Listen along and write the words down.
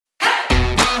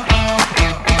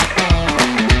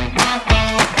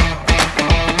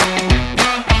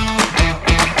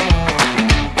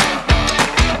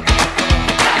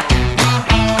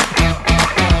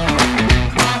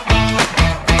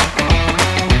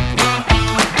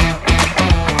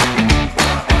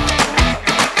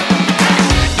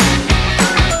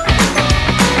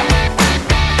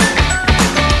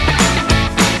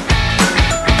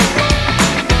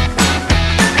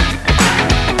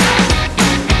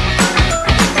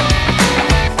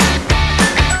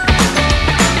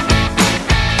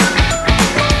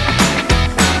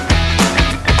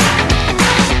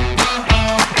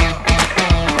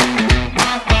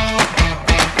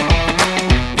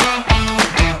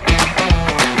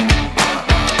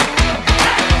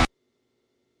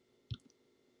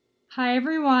Hi,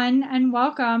 everyone, and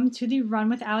welcome to the Run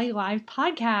with Allie Live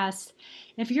podcast.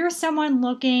 If you're someone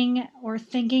looking or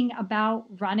thinking about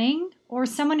running, or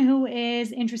someone who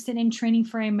is interested in training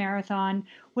for a marathon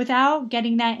without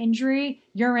getting that injury,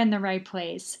 you're in the right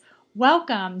place.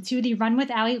 Welcome to the Run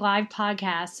with Allie Live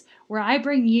podcast, where I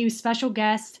bring you special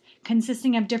guests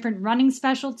consisting of different running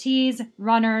specialties,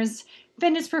 runners,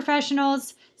 fitness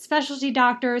professionals, specialty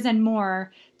doctors, and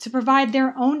more to provide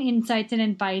their own insights and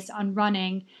advice on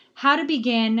running, how to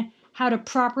begin, how to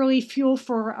properly fuel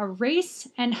for a race,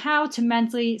 and how to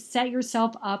mentally set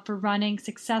yourself up for running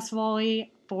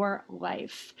successfully for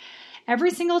life.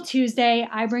 Every single Tuesday,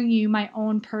 I bring you my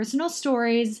own personal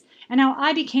stories and how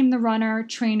I became the runner,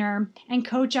 trainer, and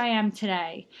coach I am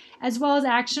today, as well as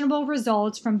actionable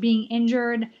results from being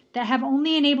injured that have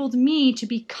only enabled me to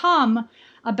become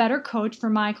a better coach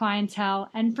for my clientele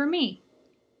and for me.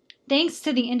 Thanks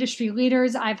to the industry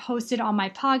leaders I've hosted on my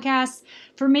podcast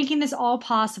for making this all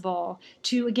possible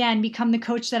to, again, become the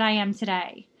coach that I am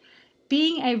today.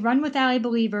 Being a Run with Allie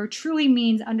believer truly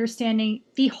means understanding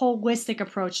the holistic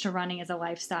approach to running as a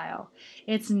lifestyle.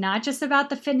 It's not just about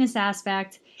the fitness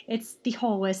aspect, it's the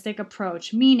holistic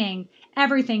approach, meaning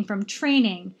everything from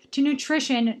training to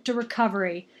nutrition to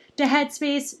recovery to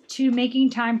headspace to making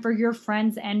time for your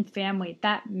friends and family.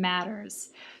 That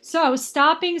matters. So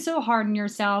stop being so hard on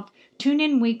yourself. Tune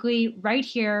in weekly right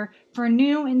here for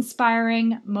new,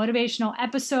 inspiring, motivational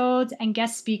episodes and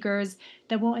guest speakers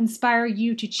that will inspire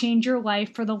you to change your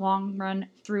life for the long run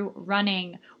through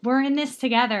running. We're in this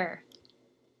together.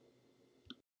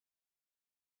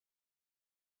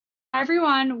 Hi,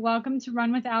 everyone. Welcome to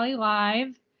Run with Allie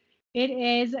Live. It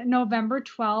is November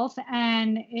 12th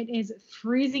and it is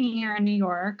freezing here in New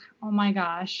York. Oh my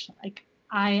gosh.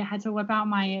 I had to whip out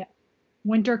my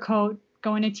winter coat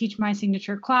going to teach my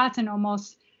signature class and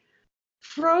almost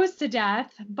froze to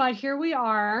death, but here we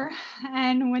are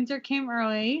and winter came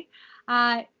early.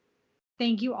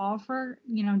 Thank you all for,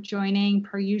 joining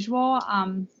per usual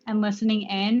and listening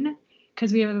in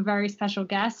because we have a very special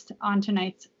guest on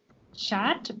tonight's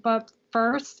chat. But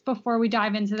first, before we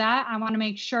dive into that, I want to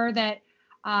make sure that,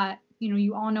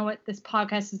 you all know what this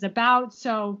podcast is about.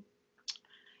 So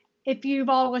if you've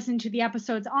all listened to the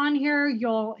episodes on here,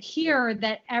 you'll hear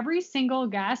that every single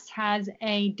guest has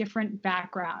a different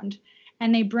background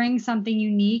and they bring something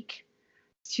unique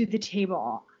to the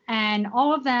table. And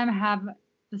all of them have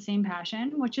the same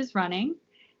passion, which is running.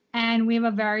 And we have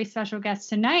a very special guest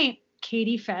tonight,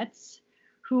 Katie Fitz,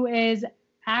 who is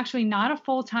actually not a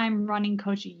full-time running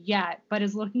coach yet, but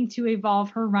is looking to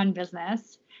evolve her run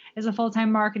business, is a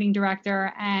full-time marketing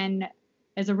director, and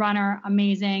is a runner.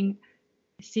 Amazing.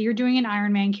 I see you're doing an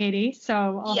Ironman, Katie.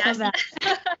 So also yes. that.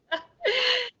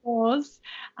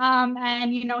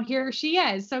 And here she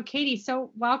is. So Katie,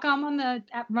 so welcome on the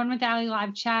Run with Allie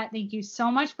live chat. Thank you so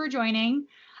much for joining.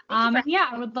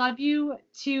 I would love you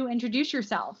to introduce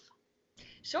yourself.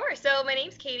 Sure. So my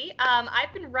name's Katie.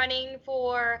 I've been running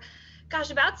for,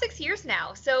 about 6 years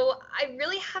now. So I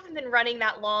really haven't been running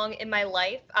that long in my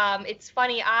life. It's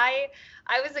funny. I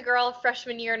was a girl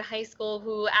freshman year in high school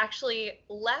who actually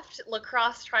left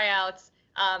lacrosse tryouts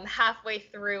halfway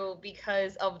through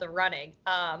because of the running.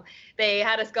 They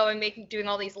had us doing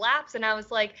all these laps, and I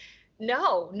was like,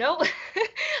 no,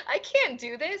 I can't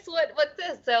do this. What's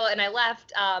this? And I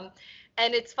left.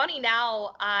 And it's funny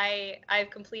now, I've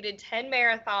completed 10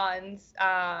 marathons.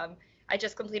 I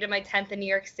just completed my 10th in New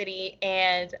York City,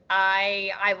 and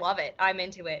I love it. I'm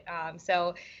into it.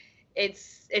 So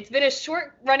it's been a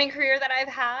short running career that I've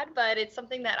had, but it's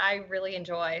something that I really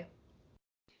enjoy.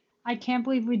 I can't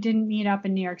believe we didn't meet up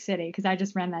in New York City because I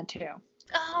just ran that too.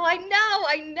 Oh, I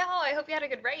know. I hope you had a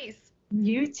good race.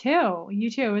 You too.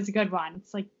 It was a good one.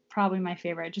 It's like probably my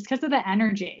favorite just because of the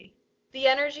energy. The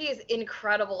energy is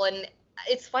incredible. And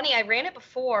it's funny, I ran it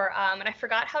before and I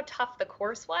forgot how tough the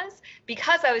course was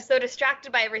because I was so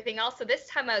distracted by everything else. So this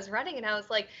time I was running and I was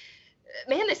like,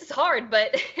 man, this is hard,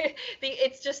 but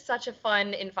it's just such a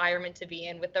fun environment to be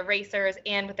in with the racers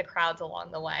and with the crowds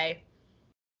along the way.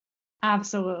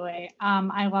 Absolutely.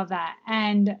 I love that.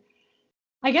 And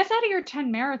I guess out of your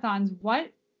 10 marathons,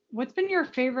 what's been your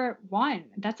favorite one?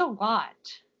 That's a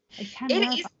lot. Like 10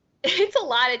 marathons. It's a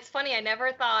lot. It's funny. I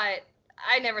never thought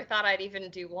I'd even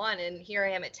do one, and here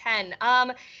I am at 10.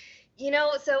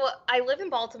 So I live in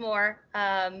Baltimore,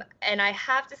 and I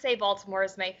have to say Baltimore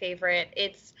is my favorite.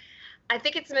 I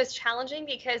think it's the most challenging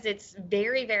because it's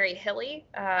very, very hilly.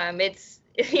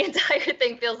 The entire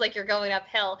thing feels like you're going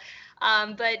uphill.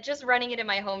 But just running it in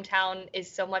my hometown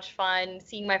is so much fun,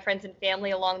 seeing my friends and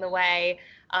family along the way.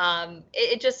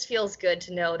 It just feels good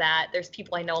to know that there's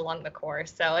people I know along the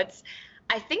course. So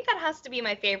I think that has to be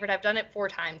my favorite. I've done it 4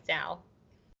 times now.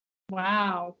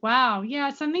 Wow. Wow. Yeah.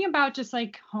 Something about just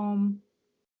like home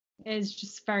is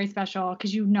just very special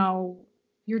because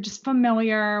you're just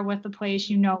familiar with the place,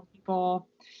 people.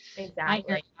 I hear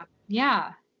Exactly. you.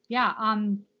 Yeah. Yeah.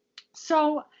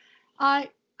 So uh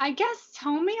I guess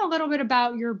tell me a little bit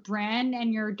about your brand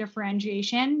and your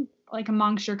differentiation like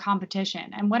amongst your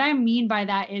competition. And what I mean by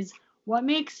that is what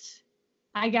makes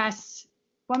I guess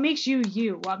what makes you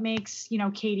you? What makes,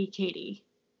 Katie Katie?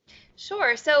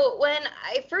 Sure. So when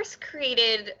I first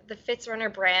created the Fitz Runner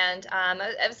brand,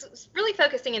 I was really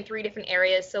focusing in 3 different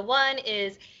areas. So one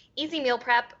is easy meal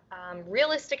prep,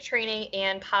 realistic training,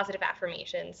 and positive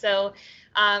affirmation. So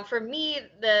for me,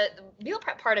 the meal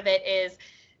prep part of it is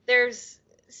there's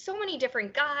so many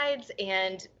different guides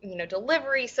and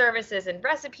delivery services and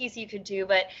recipes you could do,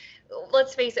 but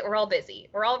let's face it, we're all busy.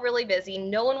 We're all really busy.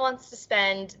 No one wants to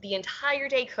spend the entire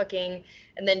day cooking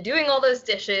and then doing all those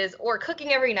dishes or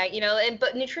cooking every night,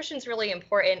 but nutrition's really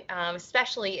important,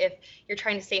 especially if you're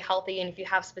trying to stay healthy and if you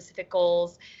have specific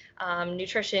goals.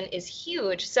 Nutrition is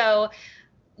huge. So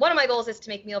one of my goals is to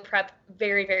make meal prep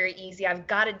very, very easy. I've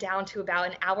got it down to about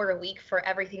an hour a week for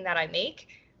everything that I make,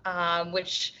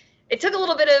 which it took a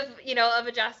little bit of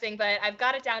adjusting, but I've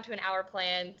got it down to an hour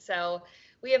plan. So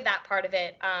we have that part of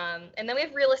it. And then we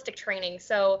have realistic training.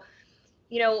 So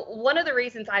one of the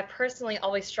reasons I've personally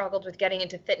always struggled with getting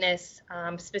into fitness,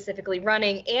 specifically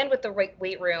running and with the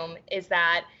weight room, is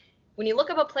that when you look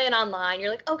up a plan online, you're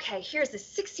like, okay, here's this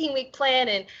 16-week plan,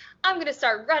 and I'm going to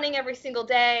start running every single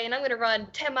day, and I'm going to run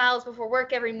 10 miles before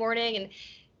work every morning. And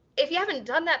if you haven't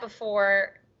done that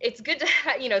before, it's good to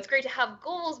it's great to have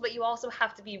goals, but you also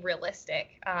have to be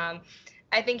realistic.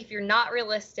 I think if you're not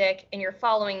realistic and you're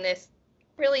following this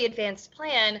really advanced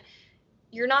plan,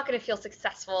 you're not going to feel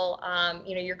successful.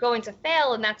 You're going to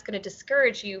fail, and that's going to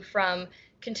discourage you from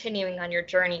continuing on your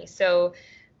journey. So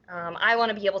I want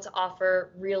to be able to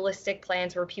offer realistic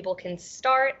plans where people can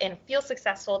start and feel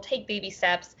successful, take baby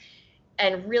steps,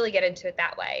 and really get into it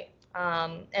that way.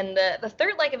 And the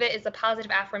third leg of it is the positive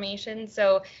affirmation.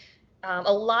 So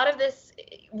a lot of this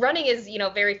running is,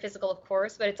 very physical, of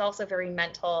course, but it's also very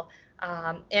mental.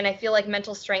 And I feel like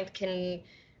mental strength can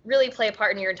really play a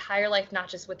part in your entire life, not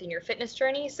just within your fitness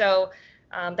journey. So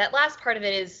that last part of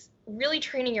it is really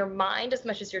training your mind as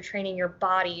much as you're training your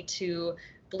body to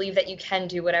believe that you can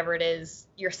do whatever it is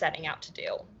you're setting out to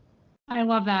do. I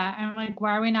love that. I'm like,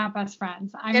 why are we not best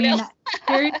friends? I You know? mean,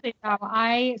 seriously,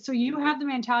 though, so you have the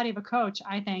mentality of a coach,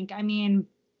 I think. I mean,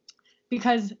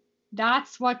 because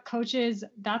that's what,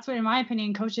 in my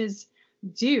opinion, coaches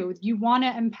do. You want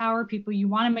to empower people. You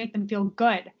want to make them feel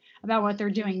good about what they're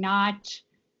doing, not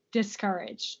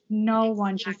discouraged. No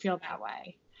one should feel that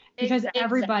way because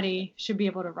everybody should be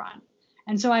able to run.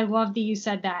 And so I love that you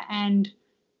said that. And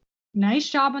nice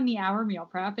job on the hour meal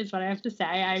prep is what I have to say.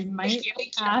 I might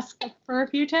ask for a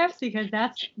few tips because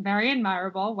that's very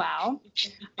admirable. Wow.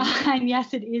 And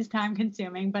yes, it is time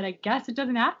consuming, but I guess it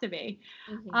doesn't have to be.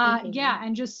 Yeah.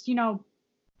 And just,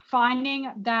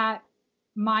 finding that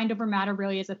mind over matter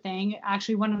really is a thing.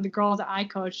 Actually, one of the girls that I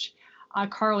coach,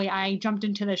 Carly, I jumped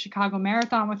into the Chicago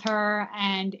Marathon with her,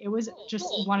 and it was just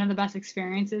one of the best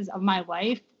experiences of my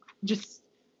life. Just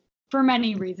for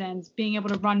many reasons, being able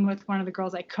to run with one of the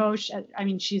girls I coached. I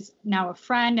mean, she's now a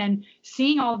friend, and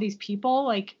seeing all these people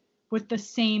like with the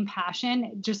same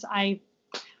passion,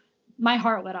 my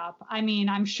heart lit up. I mean,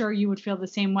 I'm sure you would feel the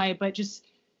same way, but just,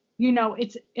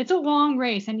 it's a long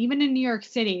race. And even in New York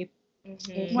City,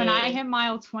 when I hit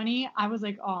mile 20, I was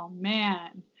like, oh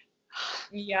man,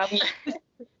 Yep.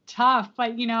 tough.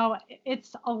 But,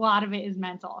 it's a lot of it is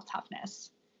mental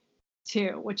toughness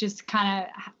too, which is kind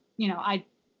of,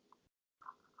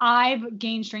 I've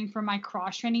gained strength from my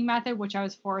cross training method, which I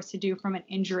was forced to do from an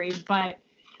injury. But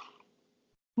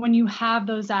when you have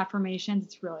those affirmations,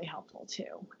 it's really helpful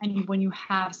too. And when you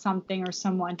have something or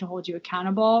someone to hold you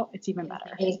accountable, it's even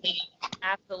better.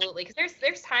 Absolutely, because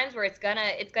there's times where it's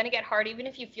gonna get hard, even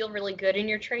if you feel really good in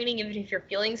your training, even if you're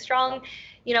feeling strong.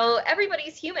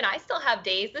 Everybody's human. I still have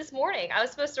days. This morning, I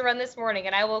was supposed to run this morning,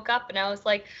 and I woke up and I was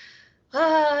like,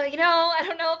 I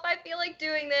don't know if I feel like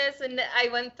doing this. And I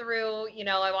went through,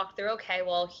 I walked through, okay,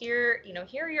 well, here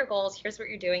are your goals. Here's what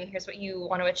you're doing. Here's what you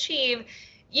want to achieve.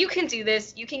 You can do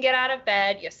this. You can get out of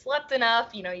bed. You slept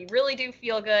enough. You really do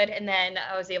feel good. And then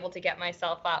I was able to get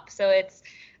myself up. So it's,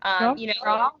 look at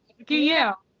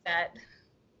you. That.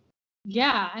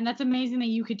 Yeah. And that's amazing that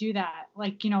you could do that,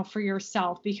 like, for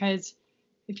yourself, because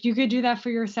if you could do that for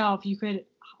yourself, you could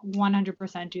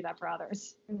 100% do that for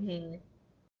others. Mm-hmm.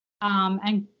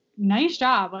 And nice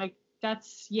job. Like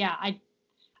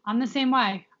I'm the same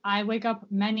way. I wake up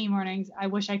many mornings. I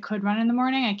wish I could run in the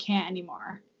morning. I can't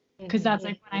anymore because that's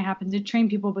like when I happen to train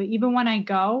people. But even when I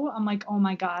go, I'm like, oh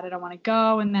my God, I don't want to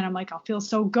go. And then I'm like, I'll feel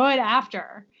so good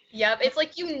after. Yep. It's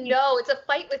like, it's a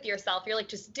fight with yourself. You're like,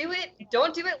 just do it.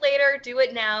 Don't do it later. Do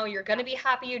it now. You're going to be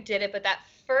happy you did it. But that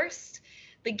first,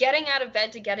 the getting out of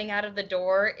bed to getting out of the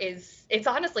door it's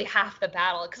honestly half the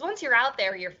battle. Because once you're out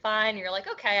there, you're fine. You're like,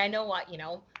 okay, I know what,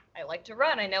 I like to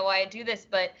run. I know why I do this.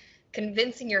 But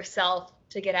convincing yourself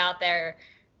to get out there,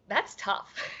 that's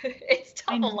tough. It's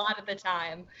tough a lot of the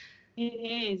time. It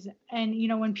is. And,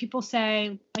 when people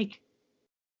say, like,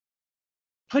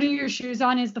 putting your shoes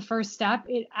on is the first step,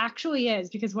 it actually is.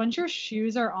 Because once your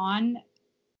shoes are on,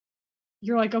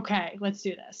 you're like, okay, let's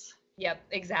do this. Yep,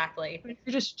 exactly. If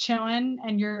you're just chilling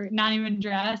and you're not even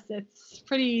dressed, it's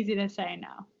pretty easy to say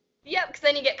no. Yep, because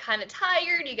then you get kind of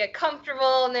tired, you get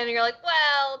comfortable, and then you're like,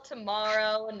 well,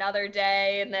 tomorrow, another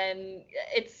day, and then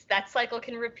that cycle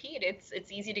can repeat.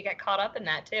 It's easy to get caught up in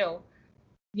that too.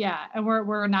 Yeah, and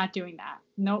we're not doing that.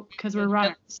 Nope, because we're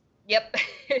runners. Yep.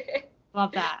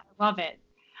 Love that. Love it.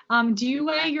 Do you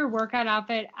wear your workout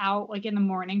outfit out like in the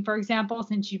morning, for example,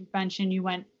 since you mentioned you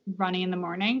went running in the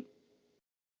morning?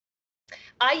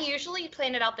 I usually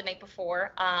plan it out the night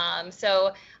before.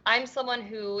 So I'm someone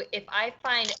who, if I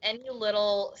find any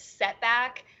little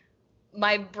setback,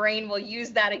 my brain will use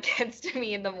that against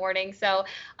me in the morning. So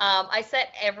I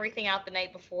set everything out the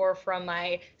night before, from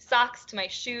my socks to my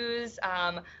shoes.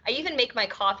 I even make my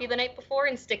coffee the night before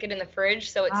and stick it in the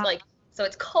fridge. So it's so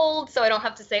it's cold. So I don't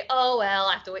have to say, oh, well,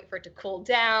 I have to wait for it to cool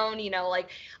down.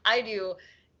 I do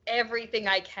everything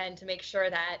I can to make sure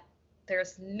that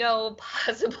there's no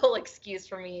possible excuse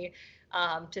for me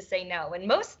to say no. And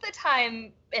most of the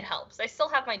time it helps. I still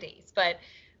have my days, but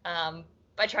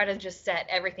I try to just set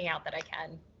everything out that I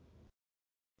can.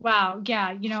 Wow.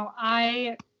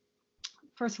 Yeah.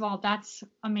 First of all, that's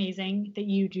amazing that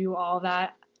you do all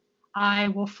that. I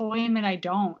will fully admit I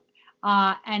don't.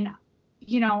 And,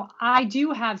 I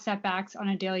do have setbacks on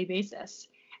a daily basis.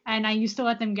 And I used to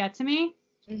let them get to me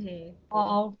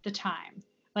all the time,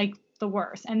 like the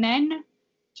worst. And then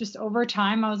just over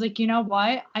time, I was like, you know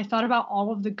what? I thought about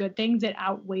all of the good things that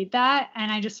outweighed that.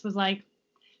 And I just was like,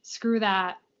 screw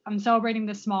that. I'm celebrating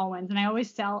the small wins. And I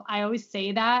always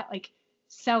say that, like,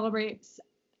 celebrate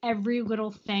every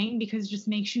little thing, because it just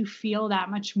makes you feel that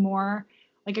much more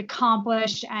like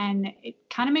accomplished, and it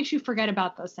kind of makes you forget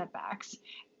about those setbacks.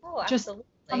 Oh, absolutely.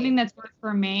 Just something that's worked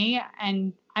for me,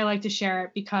 and I like to share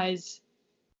it because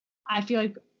I feel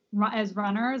like as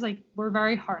runners, like, we're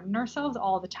very hard on ourselves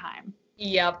all the time.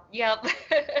 Yep.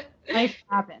 Life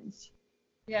happens.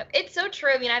 Yep. It's so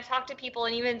true. I mean, I've talked to people,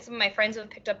 and even some of my friends who have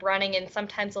picked up running, and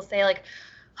sometimes they'll say, like,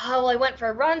 oh, well, I went for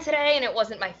a run today and it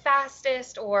wasn't my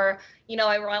fastest, or,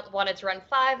 I wanted to run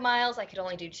 5 miles. I could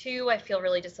only do 2. I feel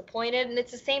really disappointed. And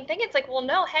it's the same thing. It's like, well,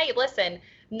 no, hey, listen,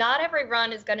 not every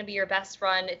run is going to be your best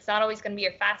run. It's not always going to be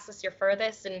your fastest, your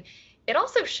furthest. And it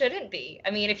also shouldn't be.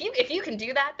 I mean, if you can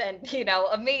do that, then,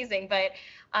 amazing. But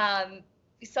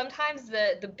sometimes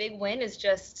the big win is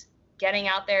just getting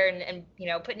out there and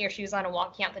putting your shoes on and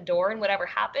walking out the door, and whatever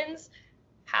happens.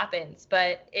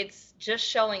 But it's just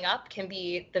showing up can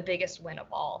be the biggest win of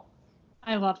all.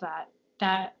 I love that.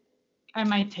 That I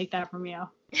might take that from you.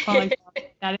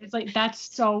 That's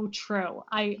so true.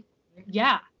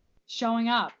 Showing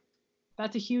up,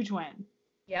 that's a huge win.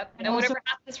 Yep. And whatever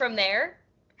happens from there,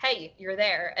 hey, you're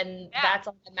there, and that's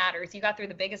all that matters. You got through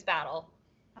the biggest battle.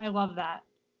 I love that.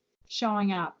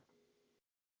 Showing up.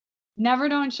 Never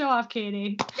don't show off,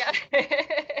 Katie. Yeah.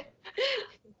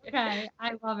 Okay,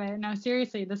 I love it. No,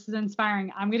 seriously, this is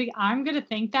inspiring. I'm gonna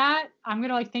think that. I'm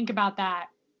gonna think about that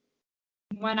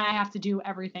when I have to do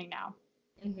everything now.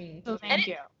 So thank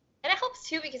you. And it helps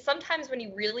too, because sometimes when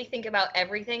you really think about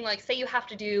everything, like, say you have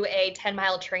to do a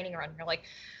 10-mile training run, you're like,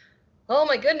 oh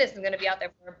my goodness, I'm gonna be out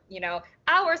there for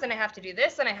hours, and I have to do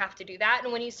this and I have to do that.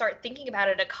 And when you start thinking about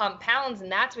it compounds,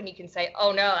 and that's when you can say,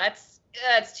 oh no,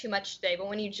 that's too much today. But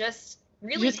when you just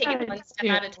really take it one step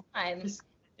at a time.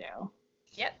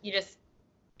 Yep, you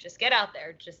just get out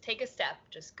there, just take a step,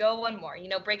 just go one more,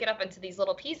 break it up into these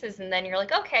little pieces, and then you're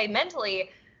like, okay,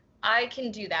 mentally, I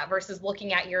can do that, versus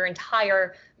looking at your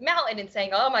entire mountain and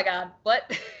saying, oh my God,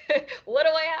 what what do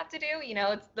I have to do?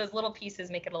 It's those little pieces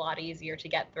make it a lot easier to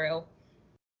get through.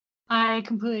 I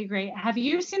completely agree. Have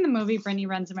you seen the movie Brittany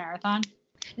Runs a Marathon?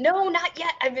 No, not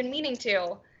yet. I've been meaning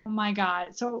to. Oh my God.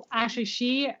 So actually,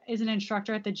 she is an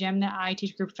instructor at the gym that I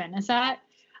teach group fitness at.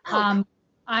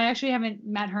 I actually haven't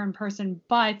met her in person,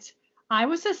 but I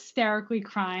was hysterically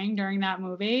crying during that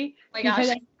movie. Oh my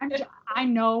gosh. Because I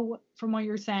know from what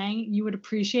you're saying, you would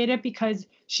appreciate it because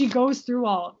she goes through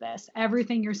all of this,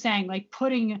 everything you're saying, like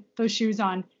putting those shoes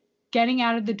on, getting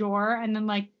out of the door, and then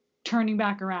like turning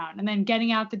back around, and then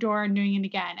getting out the door and doing it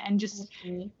again, and just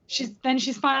she's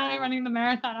finally running the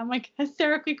marathon. I'm like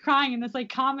hysterically crying in this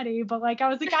like comedy, but like I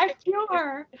was like, I feel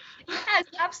her. Yes,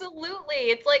 absolutely.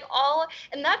 It's like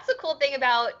and that's the cool thing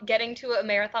about getting to a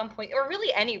marathon point, or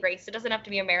really any race. It doesn't have to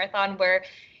be a marathon, where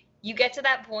you get to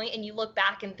that point and you look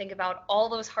back and think about all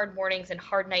those hard mornings and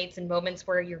hard nights and moments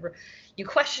where you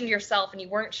questioned yourself and you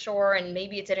weren't sure and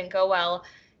maybe it didn't go well.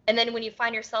 And then when you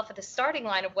find yourself at the starting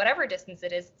line of whatever distance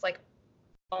it is, it's like,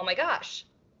 oh my gosh,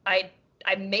 I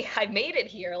made it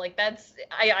here. Like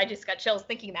I just got chills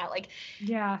thinking that. Like,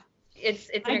 yeah,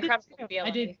 it's an incredible feeling.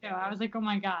 I did too. I was like, oh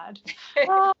my God.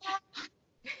 Oh.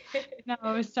 No,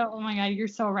 it was so, oh my God, you're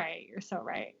so right. You're so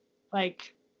right.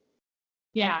 Like,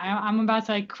 yeah, I'm about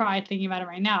to like cry thinking about it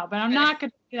right now, but I'm not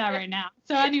going to do that right now.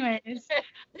 So anyways,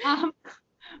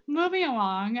 moving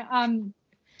along.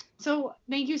 So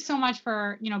thank you so much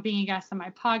for, being a guest on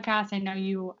my podcast. I know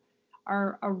you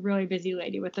are a really busy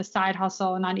lady with a side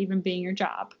hustle and not even being your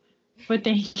job, but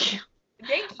thank you.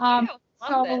 Thank you.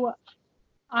 So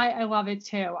I love it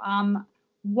too.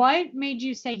 What made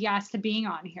you say yes to being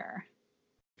on here?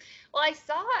 Well, I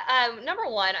saw, number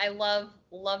one, I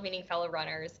love meeting fellow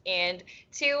runners. And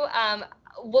two,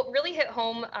 what really hit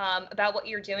home about what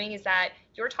you're doing is that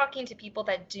you're talking to people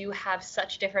that do have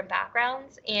such different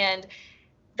backgrounds. And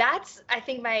that's, I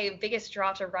think, my biggest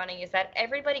draw to running is that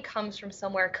everybody comes from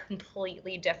somewhere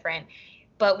completely different,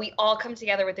 but we all come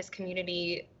together with this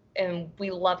community and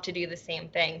we love to do the same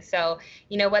thing. So,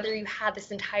 whether you had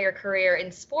this entire career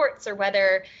in sports or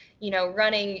whether,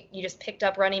 running, you just picked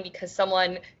up running because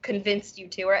someone convinced you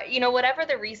to, or, whatever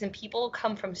the reason, people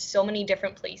come from so many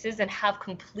different places and have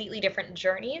completely different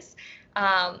journeys.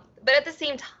 But at the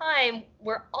same time,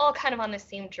 we're all kind of on the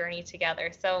same journey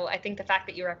together. So I think the fact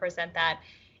that you represent that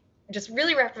just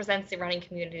really represents the running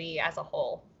community as a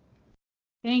whole.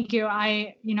 Thank you.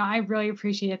 I really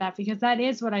appreciate that because that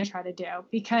is what I try to do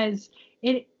because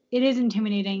it is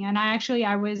intimidating. And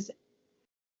I was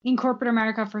in corporate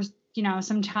America for,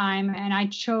 some time and I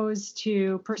chose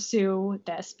to pursue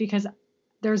this because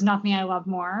there's nothing I love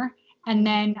more. And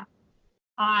then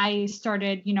I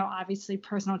started, obviously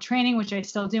personal training, which I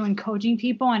still do, and coaching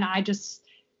people. And I just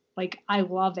I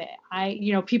love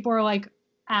it. People are like,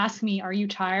 ask me, are you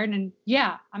tired? And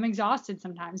yeah, I'm exhausted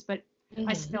sometimes, but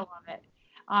I still love it.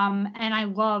 And I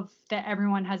love that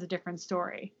everyone has a different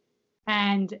story.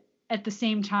 And at the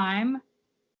same time,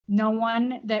 no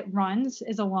one that runs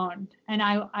is alone. And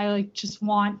I just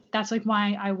want, that's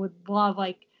why I would love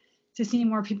to see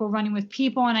more people running with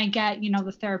people. And I get,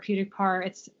 the therapeutic part,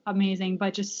 it's amazing,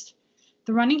 but just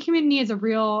the running community is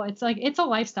it's a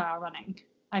lifestyle running.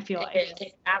 I feel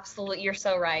like. Absolutely. You're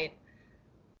so right.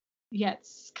 Yeah,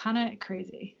 it's kind of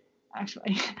crazy,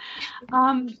 actually.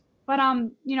 But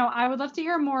I would love to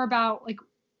hear more about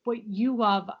what you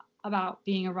love about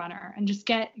being a runner and just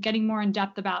getting more in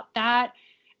depth about that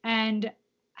and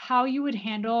how you would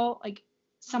handle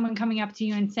someone coming up to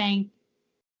you and saying,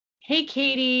 "Hey,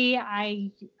 Katie,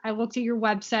 I looked at your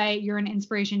website. You're an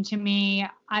inspiration to me.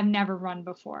 I've never run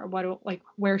before.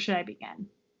 Where should I begin?"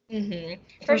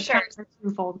 For sure. Kind of a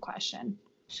twofold question.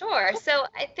 Sure. So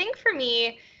I think for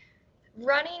me,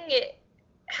 running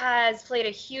has played a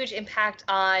huge impact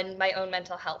on my own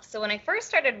mental health. So when I first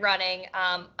started running,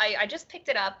 I just picked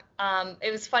it up.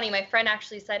 It was funny. My friend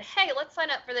actually said, "Hey, let's sign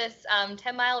up for this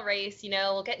 10-mile race.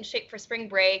 We'll get in shape for spring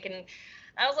break." And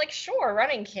I was like, "Sure,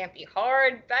 running can't be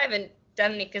hard. I haven't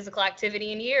done any physical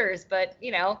activity in years, but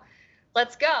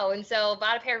let's go." And so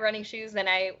bought a pair of running shoes and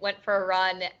I went for a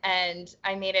run and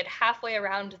I made it halfway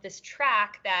around this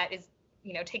track that is,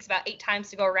 takes about 8 times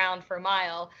to go around for a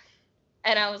mile.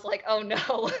 And I was like, oh no,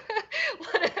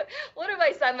 what have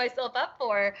I signed myself up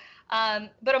for?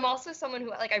 But I'm also someone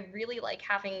who I really like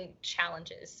having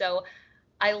challenges. So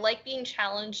I like being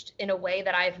challenged in a way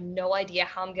that I have no idea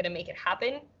how I'm going to make it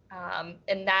happen.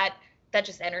 And that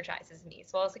just energizes me.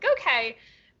 So I was like, okay,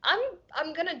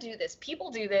 I'm going to do this.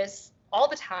 People do this all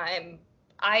the time.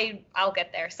 I'll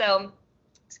get there. So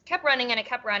kept running and I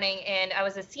kept running, and I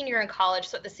was a senior in college.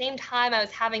 So at the same time I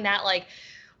was having that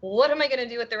what am I going to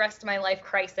do with the rest of my life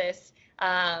crisis?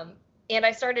 And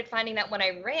I started finding that when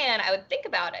I ran, I would think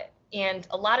about it. And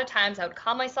a lot of times I would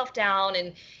calm myself down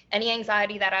and any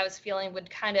anxiety that I was feeling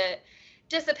would kind of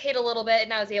dissipate a little bit,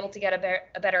 and I was able to get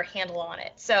a better handle on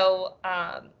it. So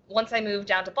once I moved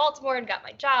down to Baltimore and got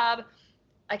my job,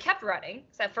 I kept running.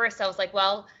 So at first I was like,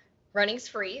 well, running's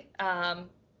free.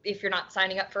 if you're not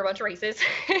signing up for a bunch of races.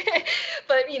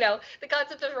 But, the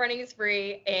concept of running is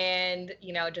free, and,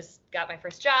 just got my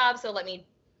first job. So let me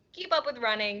keep up with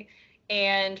running.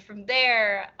 And from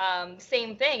there,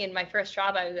 same thing. In my first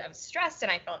job, I was stressed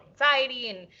and I felt anxiety,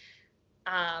 and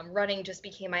running just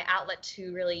became my outlet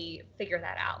to really figure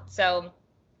that out. So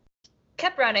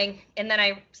kept running, and then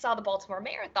I saw the Baltimore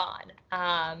Marathon,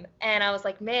 and I was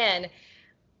like, man,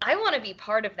 I want to be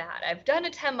part of that. I've done a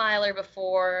 10 miler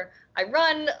before. I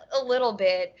run a little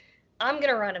bit. I'm going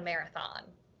to run a marathon.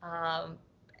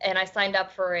 And I signed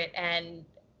up for it. And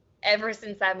ever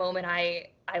since that moment, I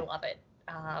love it.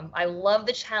 I love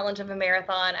the challenge of a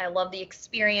marathon. I love the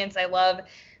experience. I love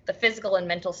the physical and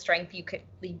mental strength you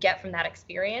get from that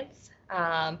experience.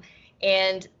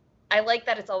 And I like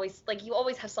that it's always like you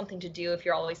always have something to do if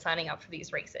you're always signing up for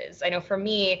these races. I know for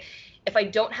me, if I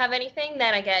don't have anything,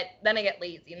 then I get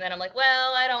lazy, and then I'm like,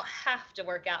 well, I don't have to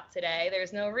work out today.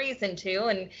 There's no reason to,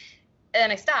 and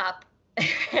then I stop.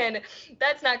 And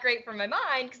that's not great for my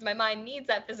mind, because my mind needs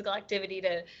that physical activity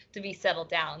to be settled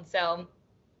down. So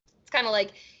it's kind of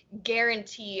like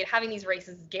guaranteed, having these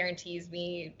races guarantees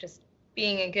me just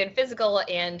being in good physical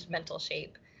and mental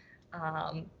shape.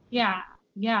 Yeah.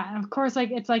 And of course,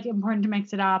 like, it's like important to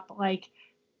mix it up. Like,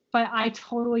 but I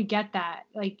totally get that.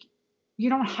 Like, you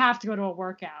don't have to go to a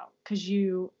workout because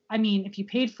if you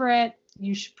paid for it,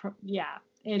 you should,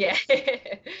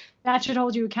 that should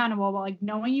hold you accountable. But like,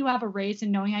 knowing you have a race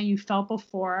and knowing how you felt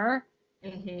before,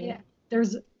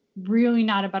 there's really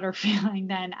not a better feeling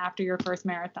than after your first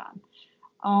marathon.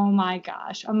 Oh my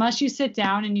gosh. Unless you sit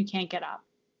down and you can't get up.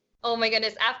 Oh my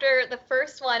goodness. After the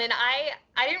first one, and I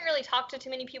didn't really talk to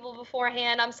too many people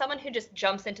beforehand. I'm someone who just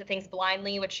jumps into things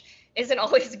blindly, which isn't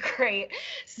always great.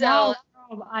 So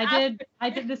no, I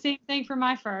did the same thing for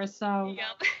my first. So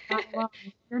yep.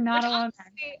 You're not alone.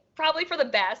 Probably for the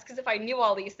best, because if I knew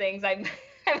all these things, I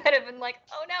might have been like,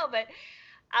 oh no. But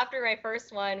after my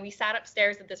first one, we sat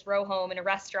upstairs at this row home in a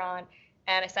restaurant,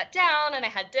 and I sat down and I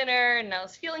had dinner, and I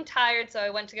was feeling tired, so I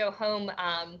went to go home.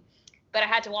 But I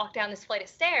had to walk down this flight of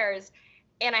stairs,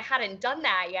 and I hadn't done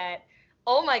that yet.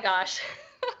 Oh my gosh.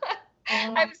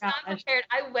 I was not prepared.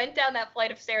 I went down that flight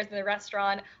of stairs in the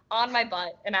restaurant on my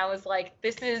butt, and I was like,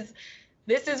 this is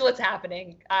what's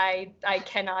happening. I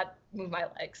cannot move my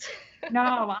legs.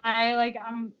 No,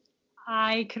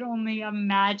 I could only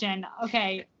imagine.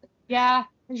 Okay. Yeah.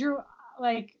 'Cause you're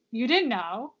like, you didn't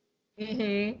know.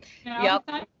 Mm-hmm. Yep. It's not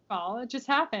your fault. It just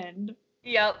happened.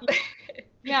 Yep.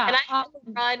 Yeah.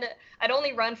 And I'd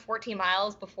only run 14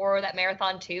 miles before that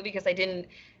marathon too, because I didn't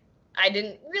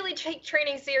really take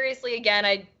training seriously. Again,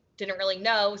 I didn't really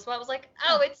know. So I was like,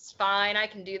 oh, it's fine. I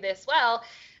can do this. Well,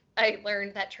 I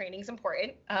learned that training's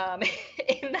important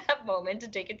in that moment, to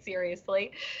take it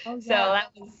seriously. Oh, yeah.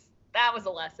 So that was a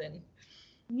lesson.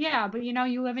 Yeah, but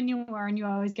you live and you learn. You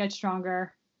always get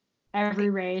stronger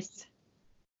every race.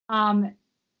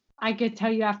 I could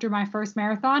tell you, after my first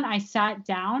marathon, I sat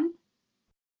down.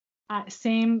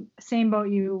 Same boat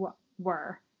you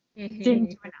were. Mm-hmm. Didn't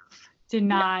do enough. Did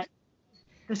not.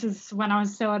 This is when I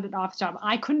was still at an office job.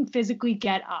 I couldn't physically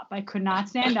get up. I could not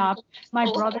stand up.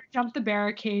 My brother jumped the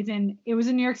barricades, and it was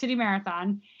a New York City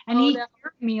Marathon, and he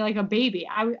carried me like a baby.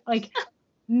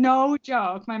 No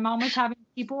joke. My mom was having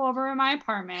people over in my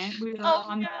apartment. We were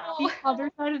on the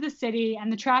other side of the city,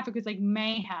 and the traffic was like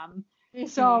mayhem. Mm-hmm.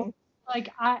 So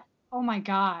oh my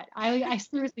God. I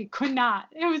seriously could not.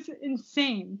 It was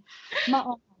insane.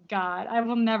 Oh my God. I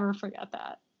will never forget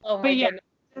that. Oh my goodness.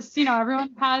 Just,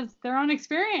 everyone has their own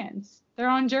experience, their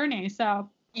own journey. So.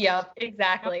 Yep,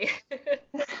 exactly.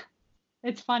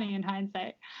 It's funny in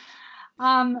hindsight.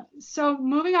 So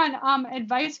moving on,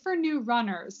 advice for new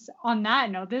runners. On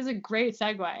that note, this is a great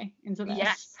segue into this.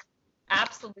 Yes,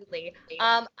 absolutely.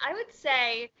 I would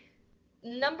say,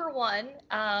 number one,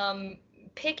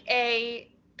 pick a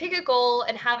goal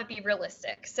and have it be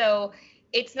realistic. So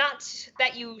it's not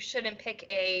that you shouldn't pick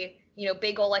a,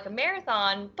 big goal like a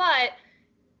marathon, but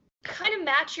kind of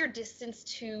match your distance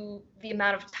to the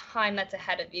amount of time that's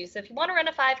ahead of you. So if you want to run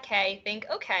a 5K, think,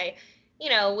 okay,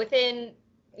 within,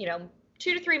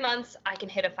 2 to 3 months, I can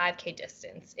hit a 5K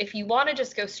distance. If you want to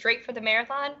just go straight for the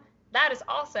marathon, that is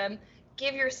awesome.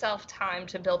 Give yourself time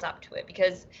to build up to it,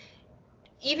 because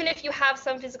even if you have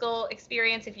some physical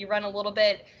experience, if you run a little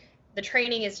bit, the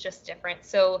training is just different.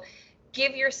 So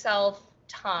give yourself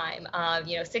time,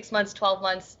 6 months, 12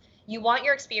 months. You want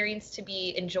your experience to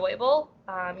be enjoyable.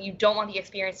 You don't want the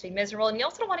experience to be miserable, and you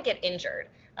also don't want to get injured.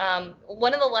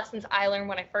 One of the lessons I learned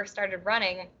when I first started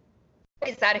running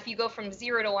is that if you go from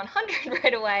 0 to 100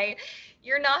 right away,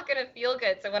 you're not going to feel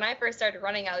good. So when I first started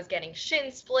running, I was getting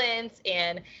shin splints,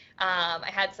 and I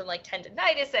had some like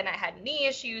tendonitis, and I had knee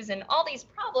issues and all these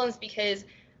problems because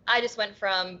I just went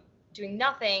from doing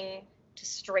nothing to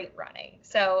straight running.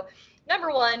 So number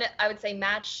one, I would say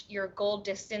match your goal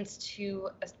distance to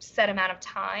a set amount of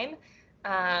time.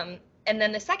 And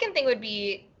then the second thing would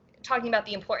be talking about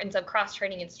the importance of cross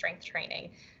training and strength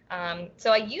training.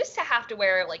 So I used to have to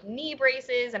wear like knee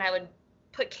braces, and I would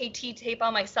put KT tape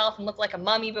on myself and look like a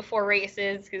mummy before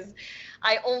races because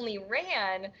I only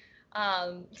ran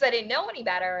because I didn't know any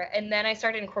better. And then I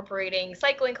started incorporating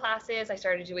cycling classes. I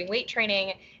started doing weight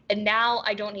training, and now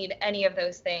I don't need any of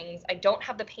those things. I don't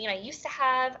have the pain I used to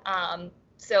have.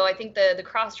 So I think the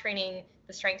cross training,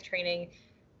 the strength training,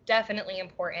 definitely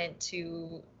important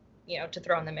to, to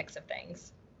throw in the mix of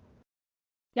things.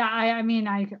 Yeah, I mean,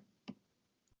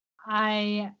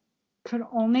 I could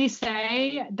only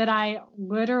say that I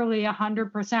literally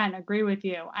 100% agree with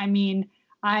you. I mean,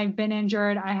 I've been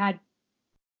injured.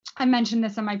 I mentioned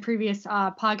this on my previous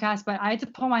podcast, but I had to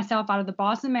pull myself out of the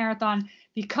Boston Marathon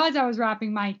because I was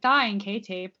wrapping my thigh in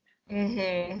K-tape.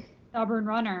 Stubborn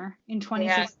runner in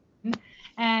 2016. Yeah.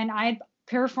 And I had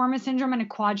piriformis syndrome and a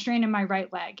quad strain in my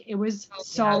right leg. It was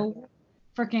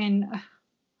freaking...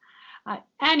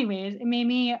 anyways, it made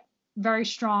me very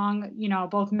strong,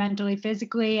 both mentally,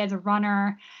 physically, as a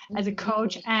runner, as a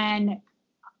coach. And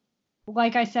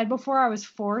like I said before, I was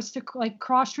forced to like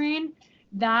cross train.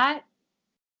 That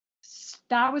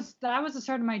was the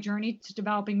start of my journey to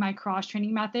developing my cross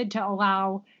training method to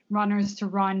allow runners to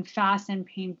run fast and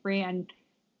pain free and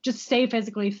just stay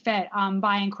physically fit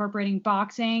by incorporating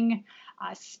boxing,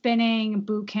 spinning,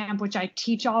 boot camp, which I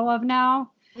teach all of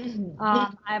now.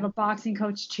 I have a boxing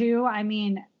coach too. I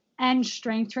mean, and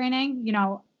strength training,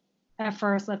 at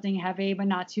first lifting heavy, but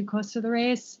not too close to the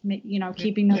race,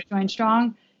 keeping those joints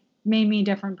strong made me a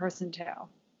different person too.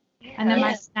 Yeah. And then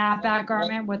my snapback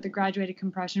garment with the graduated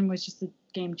compression was just a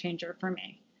game changer for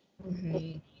me.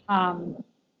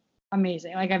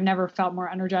 Amazing. Like I've never felt more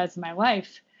energized in my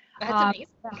life. That's amazing.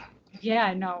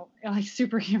 Yeah, no, like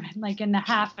superhuman, like in the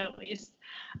half at least.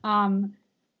 And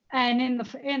in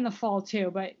the fall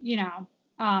too, but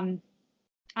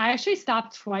I actually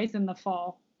stopped twice in the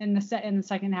fall in the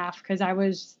second half because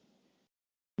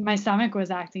my stomach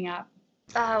was acting up.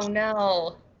 Oh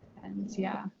no. And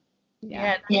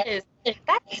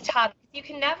that's tough. You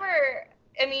can never.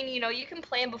 I mean, you can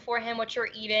plan beforehand what you're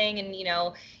eating, and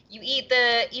you eat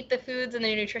the foods and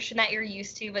the nutrition that you're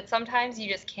used to, but sometimes you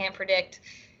just can't predict,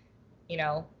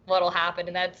 what'll happen,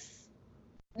 and that's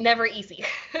never easy.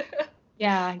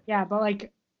 Yeah, but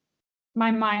like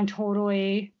my mind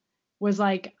totally was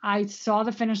like, I saw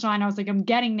the finish line. I was like, I'm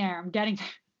getting there.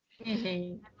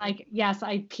 Like, yes,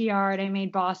 I PR'd, I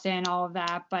made Boston, all of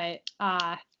that. But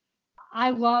I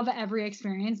love every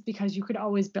experience because you could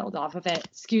always build off of it.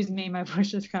 Excuse me, my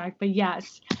voice is cracked, but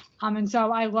yes. And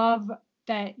so I love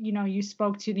that, you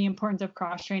spoke to the importance of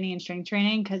cross training and strength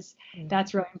training because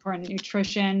that's really important.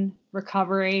 Nutrition,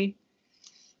 recovery,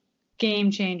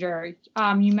 game changer.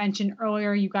 You mentioned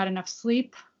earlier you got enough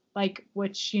sleep, like,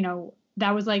 which,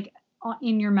 that was like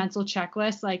in your mental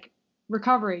checklist, like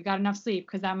recovery, got enough sleep,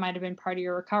 because that might have been part of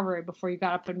your recovery before you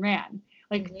got up and ran.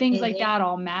 Like things like that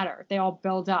all matter. They all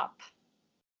build up.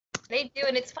 They do,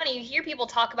 and it's funny, you hear people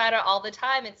talk about it all the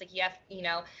time. It's like, you have,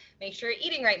 make sure you're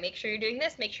eating right, make sure you're doing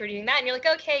this, make sure you're doing that, and you're like,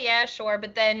 okay, yeah, sure,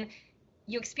 but then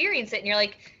you experience it, and you're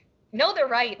like, no, they're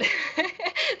right.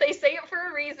 They say it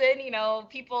for a reason.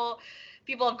 People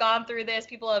have gone through this,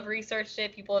 people have researched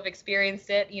it, people have experienced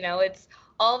it. It's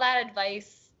all that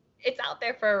advice. It's out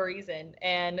there for a reason.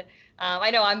 And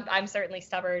I know I'm certainly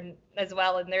stubborn as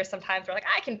well. And there's some times where like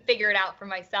I can figure it out for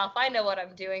myself. I know what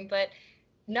I'm doing, but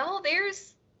no,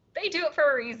 they do it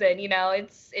for a reason.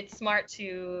 It's smart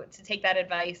to take that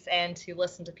advice and to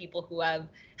listen to people who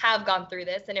have gone through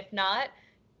this. And if not,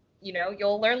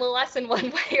 you'll learn the lesson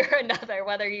one way or another,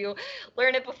 whether you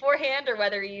learn it beforehand or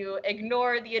whether you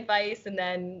ignore the advice and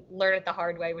then learn it the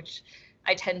hard way, which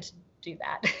I tend to do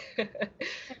that.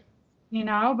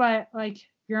 But like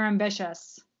you're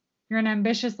ambitious. You're an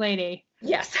ambitious lady.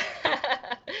 Yes.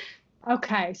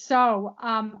 Okay. So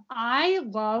I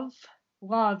love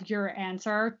your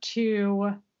answer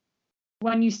to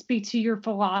when you speak to your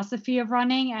philosophy of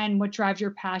running and what drives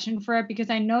your passion for it,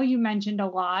 because I know you mentioned a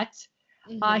lot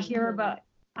here, but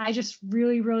I just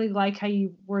really, really like how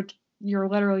you're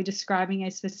literally describing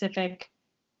a specific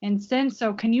instance.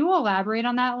 So can you elaborate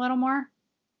on that a little more?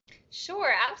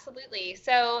 Sure, absolutely.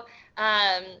 So,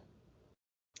 I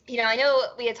know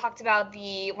we had talked about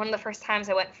one of the first times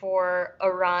I went for a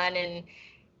run, and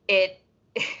it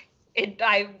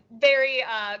I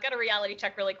got a reality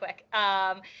check really quick.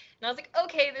 And I was like,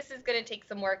 okay, this is going to take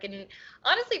some work. And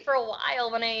honestly, for a while,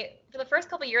 for the first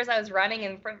couple of years I was running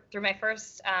and through my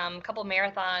first couple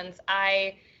marathons,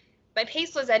 my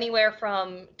pace was anywhere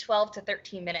from 12 to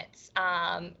 13 minutes.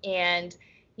 And,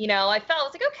 I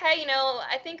was like, okay,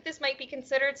 I think this might be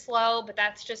considered slow, but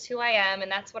that's just who I am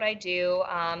and that's what I do.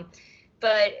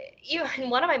 But in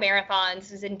one of my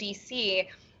marathons was in DC.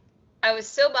 I was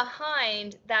so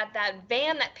behind that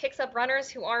van that picks up runners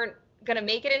who aren't going to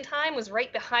make it in time was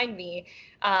right behind me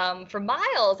for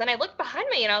miles. And I looked behind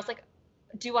me and I was like,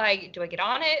 do I get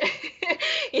on it?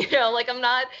 Like I'm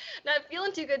not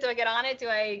feeling too good. Do I get on it? Do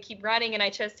I keep running? And I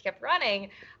just kept running.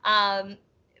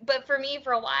 But for me,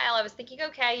 for a while, I was thinking,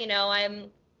 okay,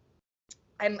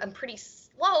 I'm pretty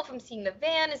slow if I'm seeing the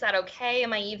van. Is that okay?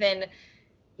 Am I even,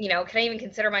 can I even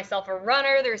consider myself a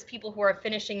runner? There's people who are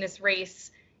finishing this race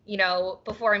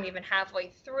before I'm even halfway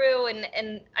through.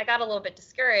 And I got a little bit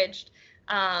discouraged.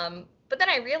 But then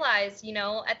I realized,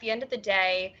 at the end of the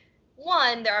day,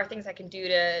 one, there are things I can do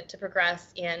to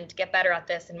progress and get better at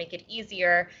this and make it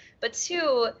easier. But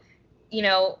two,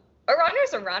 a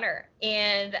runner's a runner.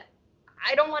 And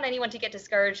I don't want anyone to get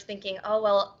discouraged thinking, oh,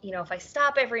 well, if I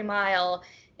stop every mile,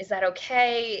 is that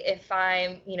okay? If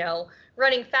I'm,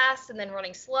 running fast and then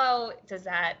running slow, is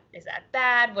that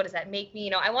bad? What does that make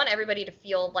me? I want everybody to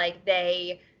feel like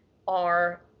they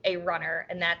are a runner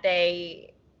and that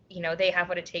they have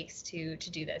what it takes to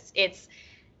do this.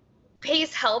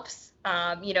 Pace helps.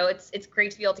 It's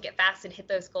great to be able to get fast and hit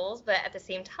those goals, but at the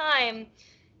same time,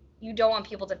 you don't want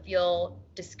people to feel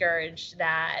discouraged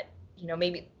that,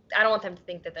 maybe I don't want them to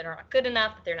think that they're not good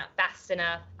enough, that they're not fast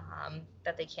enough,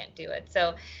 that they can't do it.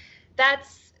 So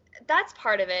that's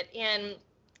part of it. And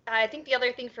I think the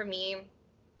other thing for me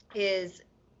is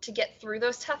to get through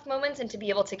those tough moments and to be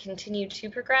able to continue to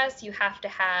progress, you have to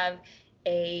have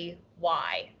a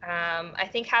why. I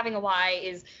think having a why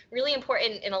is really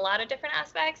important in a lot of different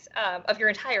aspects of your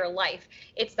entire life.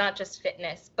 It's not just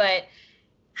fitness, but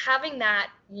having that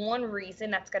one reason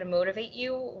that's going to motivate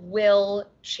you will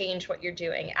change what you're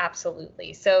doing.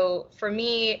 Absolutely. So for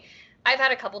me, I've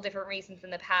had a couple different reasons in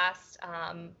the past.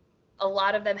 A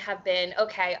lot of them have been,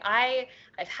 okay, I've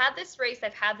had this race,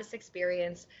 I've had this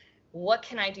experience. What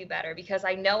can I do better? Because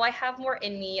I know I have more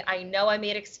in me. I know I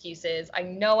made excuses. I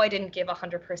know I didn't give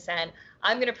 100%.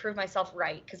 I'm going to prove myself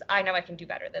right because I know I can do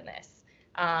better than this.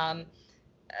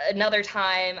 Another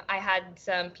time I had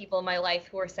some people in my life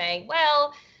who were saying,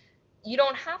 well, you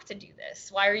don't have to do this.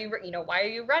 Why are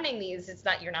you running these?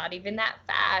 You're not even that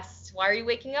fast. Why are you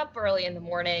waking up early in the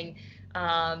morning?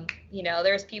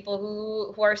 There's people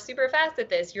who are super fast at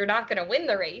this. You're not going to win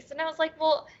the race. And I was like,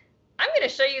 well, I'm going to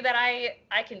show you that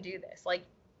I can do this.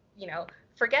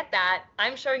 Forget that.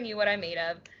 I'm showing you what I'm made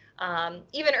of.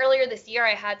 Even earlier this year,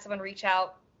 I had someone reach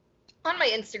out on my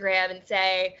Instagram and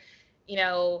say,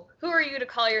 who are you to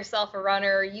call yourself a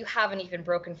runner? You haven't even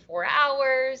broken 4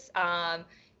 hours.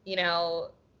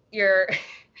 You're,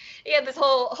 yeah, this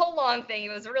whole long thing. It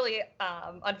was a really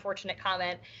unfortunate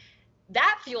comment.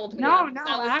 That fueled me. No,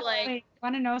 I was actually,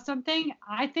 want to know something?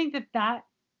 I think that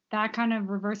kind of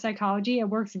reverse psychology, it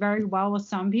works very well with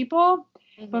some people,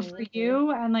 but for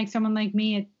you and like someone like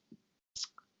me,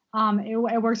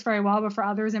 it works very well, but for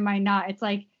others, it might not. It's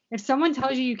like, if someone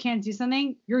tells you can't do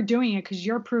something, you're doing it because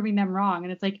you're proving them wrong.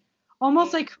 And it's like,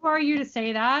 almost like, who are you to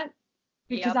say that?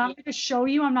 Because I'm going to show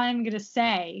you, I'm not even going to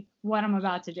say what I'm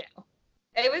about to do.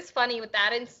 It was funny with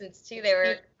that instance too.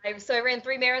 I ran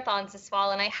 3 marathons this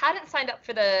fall and I hadn't signed up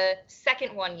for the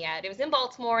second one yet. It was in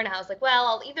Baltimore and I was like, well,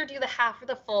 I'll either do the half or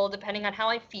the full depending on how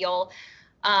I feel.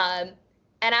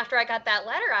 And after I got that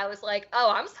letter, I was like,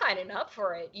 oh, I'm signing up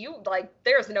for it.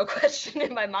 There's no question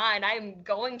in my mind. I'm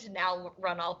going to now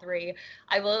run all 3.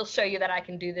 I will show you that I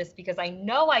can do this because I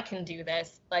know I can do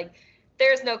this.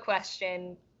 There's no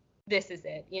question. This is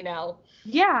it,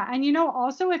 Yeah. And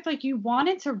also if you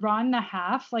wanted to run the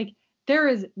half, there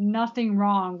is nothing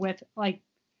wrong with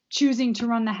choosing to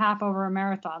run the half over a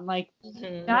marathon.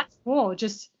 That's cool.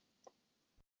 Just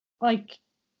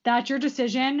that's your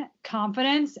decision,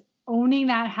 confidence, owning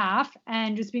that half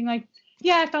and just being like,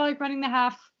 yeah, I felt like running the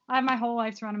half. I have my whole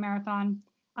life to run a marathon.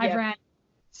 I've ran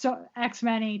so X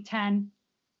many, 10,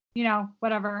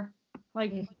 whatever.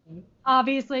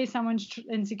 Obviously someone's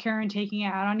insecure and taking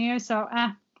it out on you. So,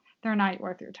 they're not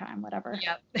worth your time, whatever.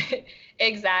 Yep,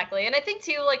 exactly. And I think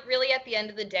too, really at the end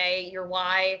of the day, your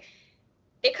why,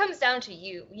 it comes down to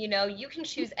you. You can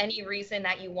choose any reason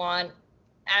that you want.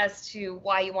 as to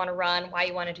why you want to run, why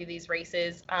you want to do these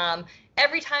races.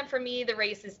 Every time for me, the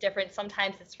race is different.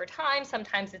 Sometimes it's for time,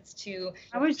 sometimes it's to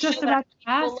I was show just that about to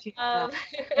people ask you that. love.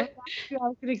 I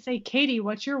was going to say, Katie,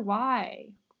 what's your why?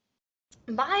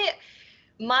 my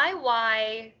my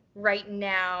why right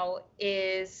now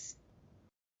is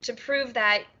to prove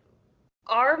that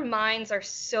our minds are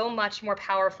so much more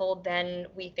powerful than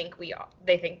we think we are.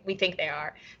 We think they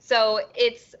are. So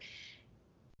it's,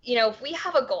 if we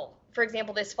have a goal, for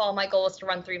example, this fall my goal is to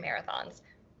run 3 marathons.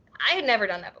 I had never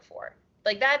done that before.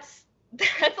 Like that's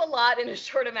a lot in a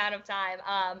short amount of time.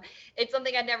 It's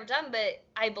something I'd never done, but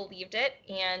I believed it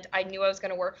and I knew I was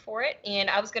going to work for it. And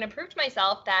I was going to prove to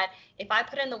myself that if I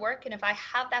put in the work and if I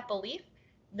have that belief,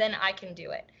 then I can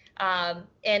do it.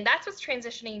 And that's what's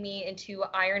transitioning me into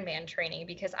Ironman training,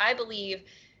 because I believe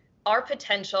our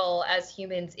potential as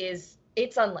humans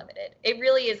it's unlimited. It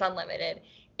really is unlimited.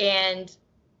 And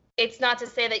it's not to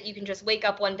say that you can just wake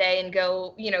up one day and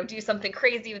go, do something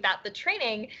crazy without the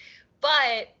training,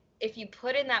 but if you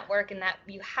put in that work and that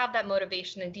you have that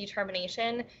motivation and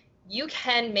determination, you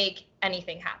can make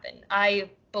anything happen. I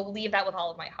believe that with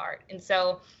all of my heart. And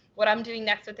so what I'm doing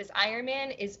next with this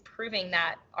Ironman is proving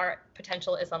that our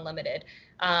potential is unlimited.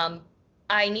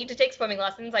 I need to take swimming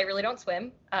lessons. I really don't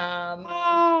swim.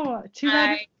 Too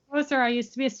bad you're closer. I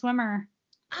used to be a swimmer.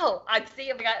 Oh, I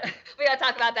see. We got to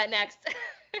talk about that next.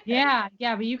 Yeah,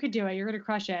 but you could do it. You're going to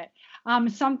crush it.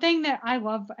 Something that I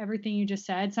love everything you just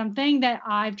said, something that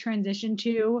I've transitioned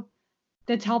to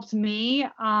that's helped me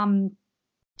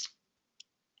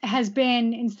has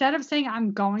been, instead of saying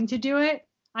I'm going to do it,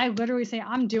 I literally say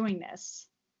I'm doing this.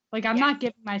 Like I'm not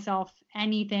giving myself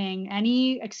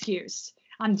any excuse.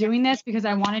 I'm doing this because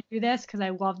I want to do this, because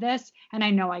I love this, and I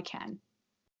know I can.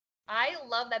 I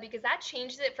love that, because that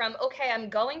changes it from, okay, I'm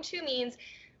going to means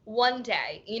one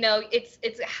day.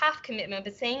 It's a half commitment,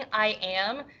 but saying I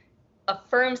am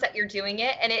affirms that you're doing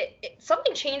it, and it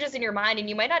something changes in your mind, and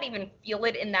you might not even feel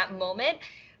it in that moment,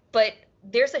 but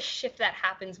there's a shift that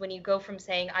happens when you go from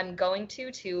saying I'm going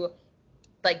to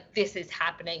like, this is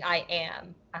happening, I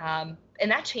am, and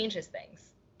that changes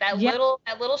things. That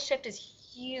little shift is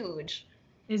huge,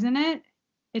 isn't it?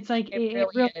 It's like it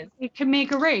really is. It can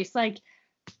make a race. Like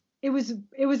it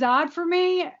was odd for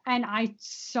me, and I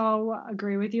so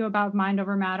agree with you about mind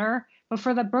over matter. But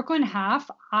for the Brooklyn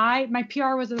half, my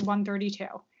PR was a 1:32,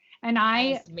 and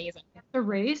That's amazing. The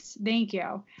race, thank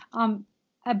you.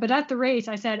 But at the race,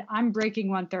 I said I'm breaking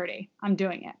 1:30. I'm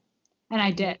doing it, and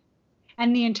I did.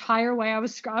 And the entire way I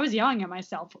was yelling at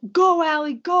myself, "Go,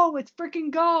 Allie, go! Let's freaking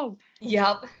go!"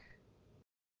 Yep.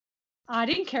 I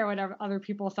didn't care what other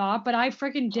people thought, but I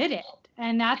freaking did it.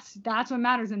 And that's what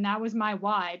matters. And that was my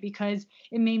why, because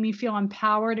it made me feel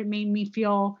empowered. It made me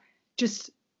feel just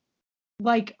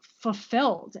like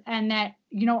fulfilled, and that,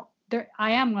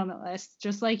 I am limitless,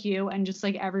 just like you and just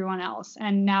like everyone else.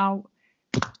 And now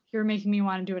you're making me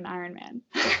want to do an Ironman.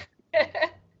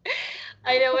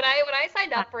 I know, when I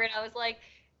signed up for it, I was like,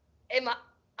 am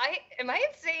I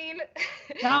insane?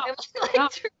 No, am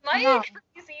I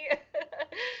crazy?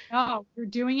 No, you're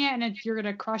doing it, and you're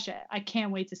gonna crush it. I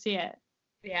can't wait to see it.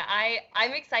 Yeah,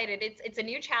 I'm excited. It's a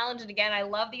new challenge, and again, I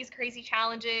love these crazy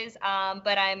challenges.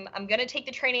 But I'm gonna take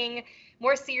the training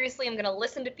more seriously. I'm gonna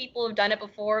listen to people who've done it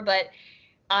before, but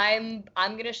I'm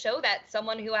gonna show that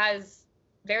someone who has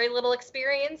very little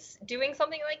experience doing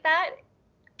something like that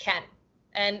can.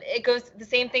 And the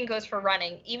same thing goes for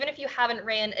running. Even if you haven't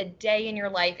ran a day in your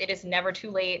life, it is never too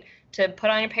late to put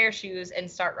on a pair of shoes and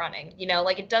start running.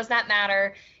 Like, it does not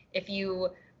matter if you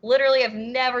literally have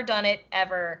never done it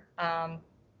ever.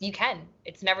 You can.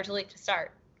 It's never too late to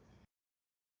start.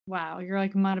 Wow, you're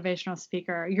like a motivational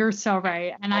speaker. You're so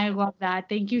right. And I love that.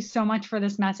 Thank you so much for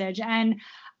this message. And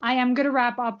I am going to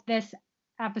wrap up this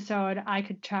episode. I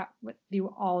could chat with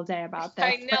you all day about this.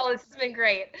 I know, this has been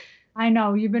great. I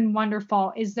know, you've been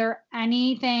wonderful. Is there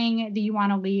anything that you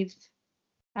want to leave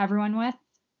everyone with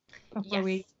before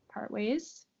we part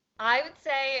ways? I would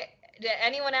say to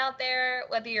anyone out there,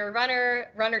 whether you're a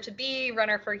runner to be,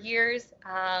 runner for years,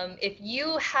 if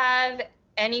you have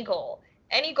any goal,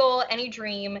 any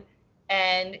dream,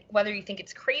 and whether you think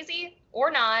it's crazy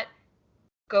or not,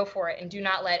 go for it, and do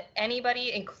not let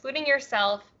anybody, including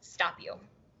yourself, stop you.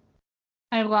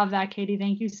 I love that, Katie.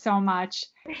 Thank you so much.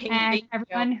 And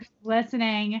everyone who's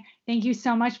listening, thank you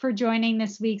so much for joining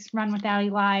this week's Run with Allie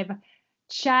Live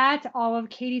chat. All of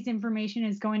Katie's information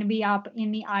is going to be up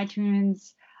in the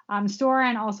iTunes store,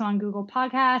 and also on Google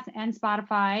Podcasts and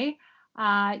Spotify,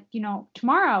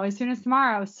 tomorrow, as soon as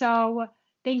tomorrow. So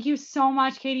thank you so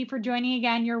much, Katie, for joining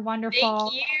again. You're wonderful.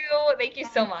 Thank you. Thank you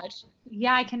so much.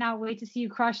 Yeah, I cannot wait to see you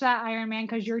crush that Ironman,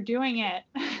 because you're doing it.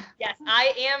 Yes,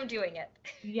 I am doing it.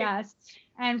 Yes.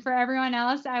 And for everyone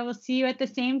else, I will see you at the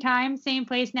same time, same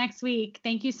place next week.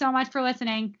 Thank you so much for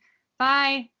listening.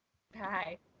 Bye.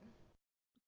 Bye.